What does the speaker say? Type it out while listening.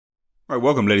Right,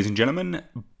 welcome ladies and gentlemen.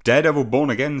 Daredevil Born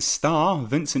Again star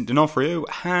Vincent D'Onofrio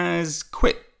has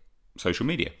quit social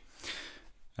media.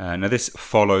 Now this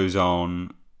follows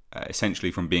on essentially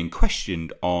from being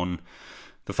questioned on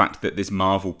the fact that this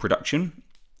Marvel production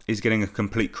is getting a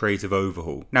complete creative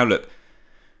overhaul. Now look,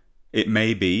 it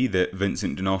may be that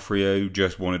Vincent D'Onofrio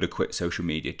just wanted to quit social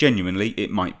media. Genuinely,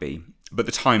 it might be. But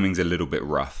the timing's a little bit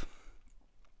rough.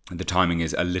 And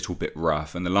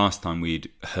the last time we'd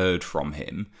heard from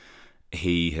him,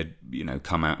 he had,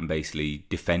 come out and basically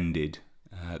defended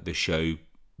the show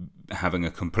having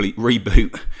a complete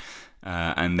reboot.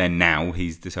 And then now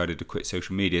he's decided to quit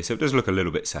social media. So it does look a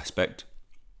little bit suspect.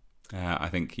 I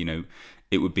think,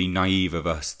 it would be naive of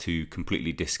us to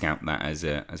completely discount that as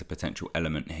a potential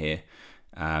element here.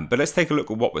 But let's take a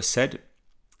look at what was said.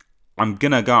 I'm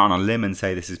going to go out on a limb and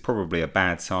say this is probably a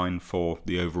bad sign for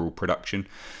the overall production.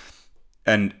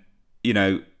 And,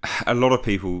 a lot of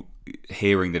people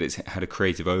hearing that it's had a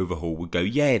creative overhaul would go,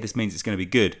 yeah, this means it's going to be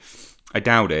good. I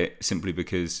doubt it, simply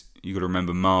because you've got to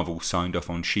remember Marvel signed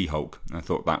off on She-Hulk. I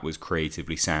thought that was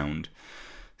creatively sound.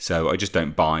 So I just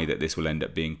don't buy that this will end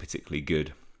up being particularly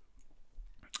good.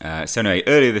 So anyway,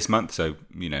 earlier this month, so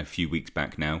a few weeks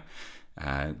back now,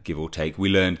 give or take, we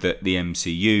learned that the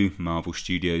MCU, Marvel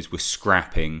Studios, were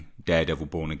scrapping Daredevil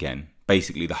Born Again.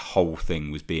 Basically, the whole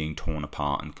thing was being torn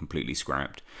apart and completely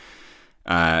scrapped.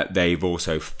 They've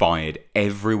also fired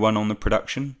everyone on the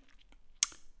production.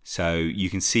 So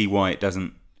you can see why it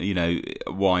doesn't,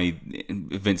 why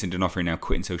Vincent D'Onofrio now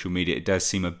quitting social media. It does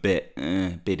seem a bit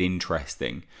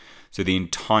interesting. So the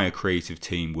entire creative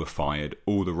team were fired.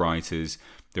 All the writers,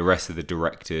 the rest of the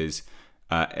directors,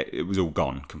 it was all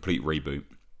gone. Complete reboot.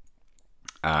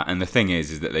 And the thing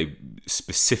is that they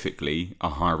specifically are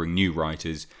hiring new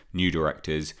writers, new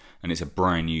directors, and it's a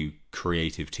brand new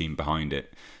creative team behind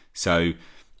it. So,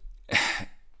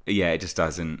 yeah, it just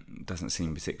doesn't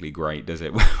seem particularly great, does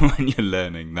it, when you're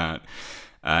learning that?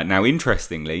 Now,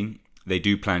 interestingly, they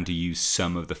do plan to use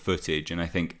some of the footage, and I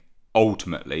think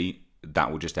ultimately that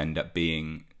will just end up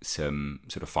being some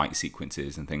sort of fight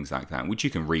sequences and things like that, which you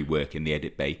can rework in the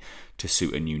edit bay to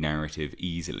suit a new narrative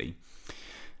easily.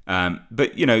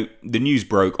 But, the news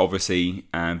broke, obviously,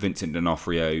 and Vincent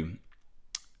D'Onofrio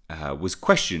was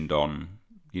questioned on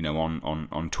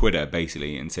Twitter,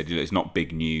 basically, and said, it's not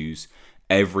big news.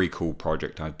 Every cool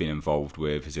project I've been involved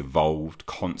with has evolved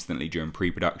constantly during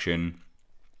pre-production,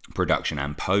 production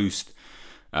and post.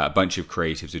 A bunch of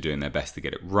creatives are doing their best to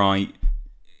get it right.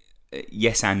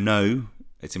 Yes and no.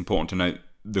 It's important to note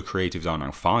the creatives are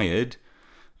now fired.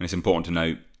 And it's important to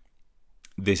note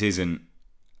this isn't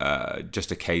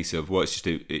just a case of, well, it's just,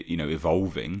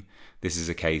 evolving. This is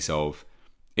a case of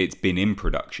it's been in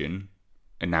production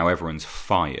and now everyone's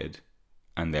fired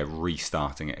and they're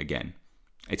restarting it again.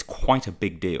 It's quite a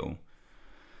big deal.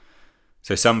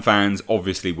 So some fans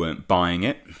obviously weren't buying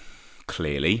it,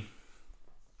 clearly.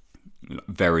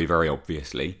 Very, very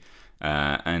obviously.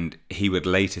 And he would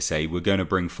later say, we're going to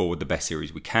bring forward the best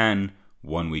series we can,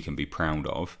 one we can be proud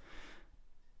of.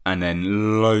 And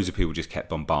then loads of people just kept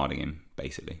bombarding him,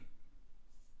 basically.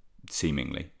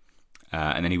 Seemingly.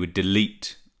 And then he would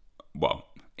delete, well,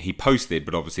 he posted,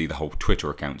 but obviously the whole Twitter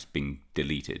account's been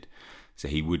deleted. So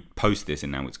he would post this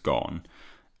and now it's gone.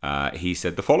 He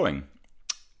said the following.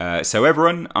 So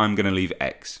everyone, I'm going to leave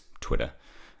X, Twitter.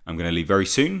 I'm going to leave very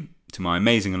soon. To my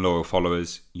amazing and loyal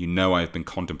followers, you know I've been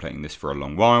contemplating this for a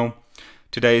long while.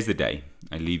 Today is the day.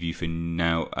 I leave you for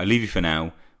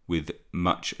now with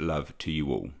much love to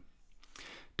you all.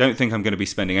 Don't think I'm going to be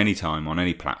spending any time on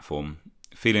any platform.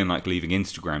 Feeling like leaving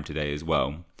Instagram today as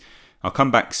well. I'll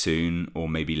come back soon or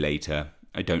maybe later.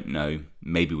 I don't know.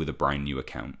 Maybe with a brand new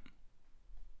account.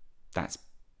 That's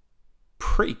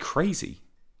pretty crazy,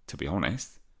 to be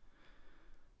honest.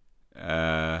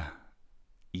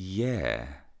 Yeah.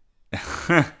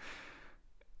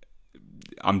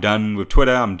 I'm done with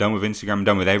Twitter, I'm done with Instagram, I'm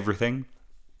done with everything.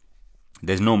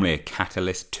 There's normally a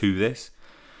catalyst to this,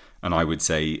 and I would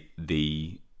say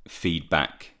the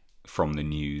feedback from the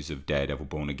news of Daredevil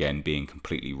Born Again being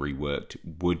completely reworked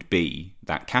would be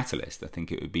that catalyst. I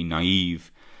think it would be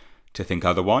naive to think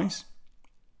otherwise.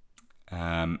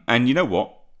 And you know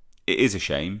what? It is a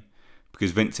shame,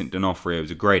 because Vincent D'Onofrio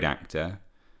is a great actor.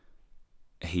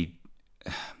 He's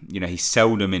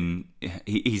seldom in,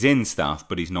 he's in stuff,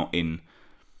 but he's not in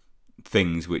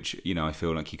things which, I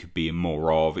feel like he could be in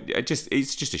more of.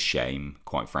 It's just a shame,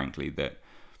 quite frankly, that,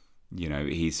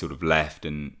 he's sort of left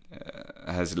and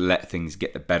has let things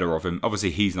get the better of him.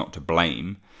 Obviously, he's not to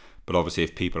blame, but obviously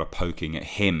if people are poking at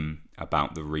him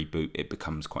about the reboot, it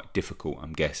becomes quite difficult,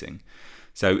 I'm guessing.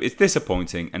 So it's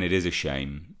disappointing and it is a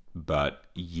shame. But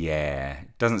yeah,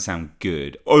 it doesn't sound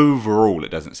good. Overall,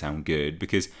 it doesn't sound good,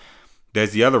 because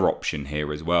there's the other option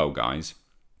here as well, guys,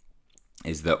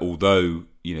 is that although,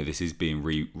 you know, this is being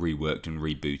reworked and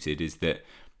rebooted, is that,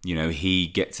 you know, he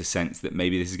gets a sense that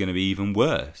maybe this is going to be even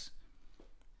worse.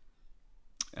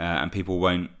 And people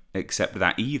won't accept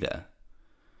that either.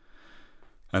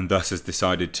 And thus has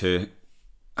decided to,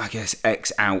 I guess,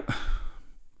 X out,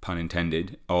 pun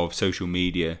intended, of social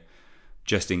media,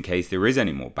 just in case there is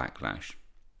any more backlash.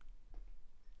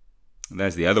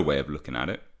 There's the other way of looking at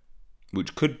it,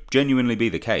 which could genuinely be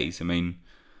the case. I mean,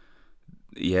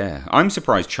 yeah, I'm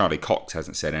surprised Charlie Cox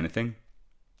hasn't said anything.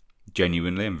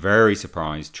 Genuinely, I'm very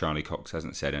surprised Charlie Cox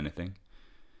hasn't said anything.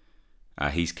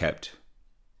 He's kept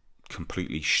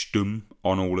completely stumm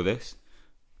on all of this,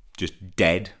 just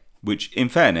dead, which in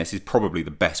fairness is probably the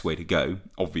best way to go,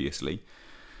 obviously.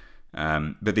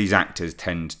 But these actors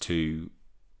tend to,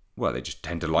 well, they just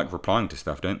tend to like replying to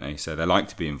stuff, don't they? So they like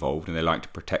to be involved and they like to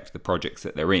protect the projects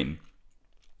that they're in.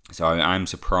 So I'm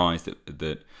surprised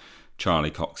that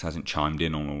Charlie Cox hasn't chimed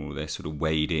in on all of this, sort of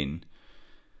weighed in.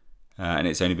 And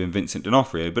it's only been Vincent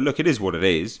D'Onofrio. But look, it is what it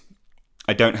is.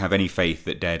 I don't have any faith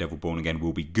that Daredevil Born Again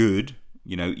will be good.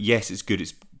 You know, yes, it's good,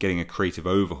 it's getting a creative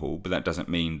overhaul, but that doesn't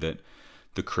mean that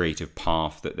the creative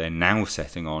path that they're now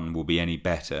setting on will be any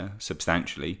better,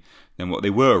 substantially, than what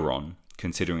they were on,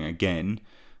 considering, again,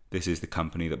 this is the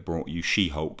company that brought you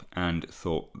She-Hulk and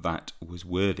thought that was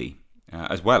worthy.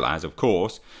 As well as, of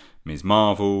course, Ms.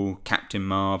 Marvel, Captain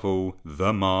Marvel,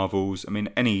 The Marvels. I mean,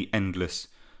 any endless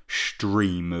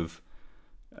stream of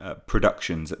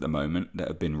productions at the moment that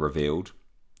have been revealed.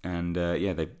 And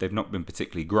yeah, they've not been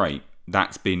particularly great.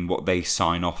 That's been what they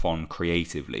sign off on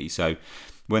creatively. So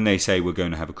when they say we're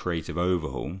going to have a creative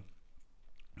overhaul,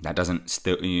 that doesn't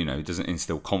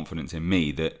instill confidence in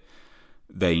me that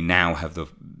they now have the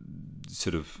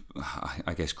sort of,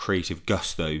 I guess, creative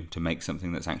gusto to make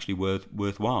something that's actually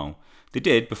worthwhile. They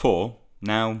did before,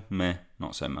 now, meh,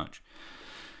 not so much.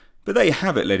 But there you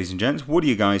have it, ladies and gents. What do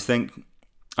you guys think?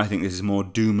 I think this is more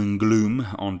doom and gloom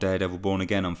on Daredevil Born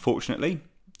Again, unfortunately.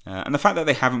 And the fact that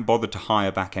they haven't bothered to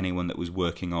hire back anyone that was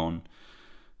working on,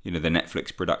 you know, the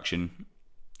Netflix production.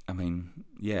 I mean,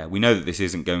 yeah, we know that this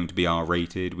isn't going to be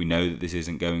R-rated. We know that this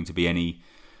isn't going to be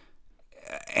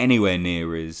anywhere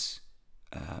near as,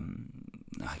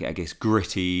 I guess,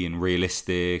 gritty and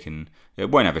realistic, and it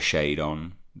won't have a shade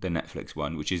on the Netflix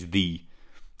one, which is the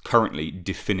currently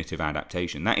definitive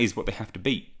adaptation. That is what they have to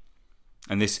beat.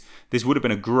 And this would have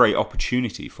been a great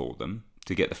opportunity for them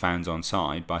to get the fans on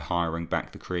side by hiring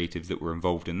back the creatives that were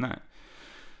involved in that.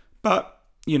 But,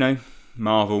 you know,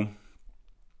 Marvel,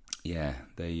 yeah,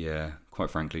 they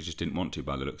quite frankly just didn't want to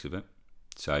by the looks of it.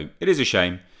 So it is a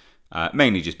shame,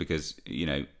 mainly just because, you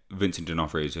know, Vincent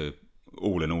D'Onofrio is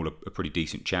all in all a pretty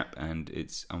decent chap, and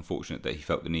it's unfortunate that he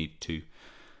felt the need to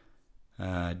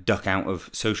duck out of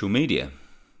social media.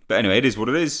 But anyway, it is what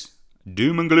it is.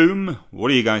 Doom and gloom. What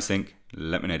do you guys think?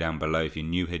 Let me know down below. If you're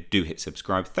new here, do hit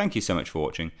subscribe. Thank you so much for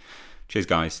watching. Cheers,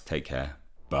 guys. Take care.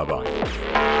 Bye-bye.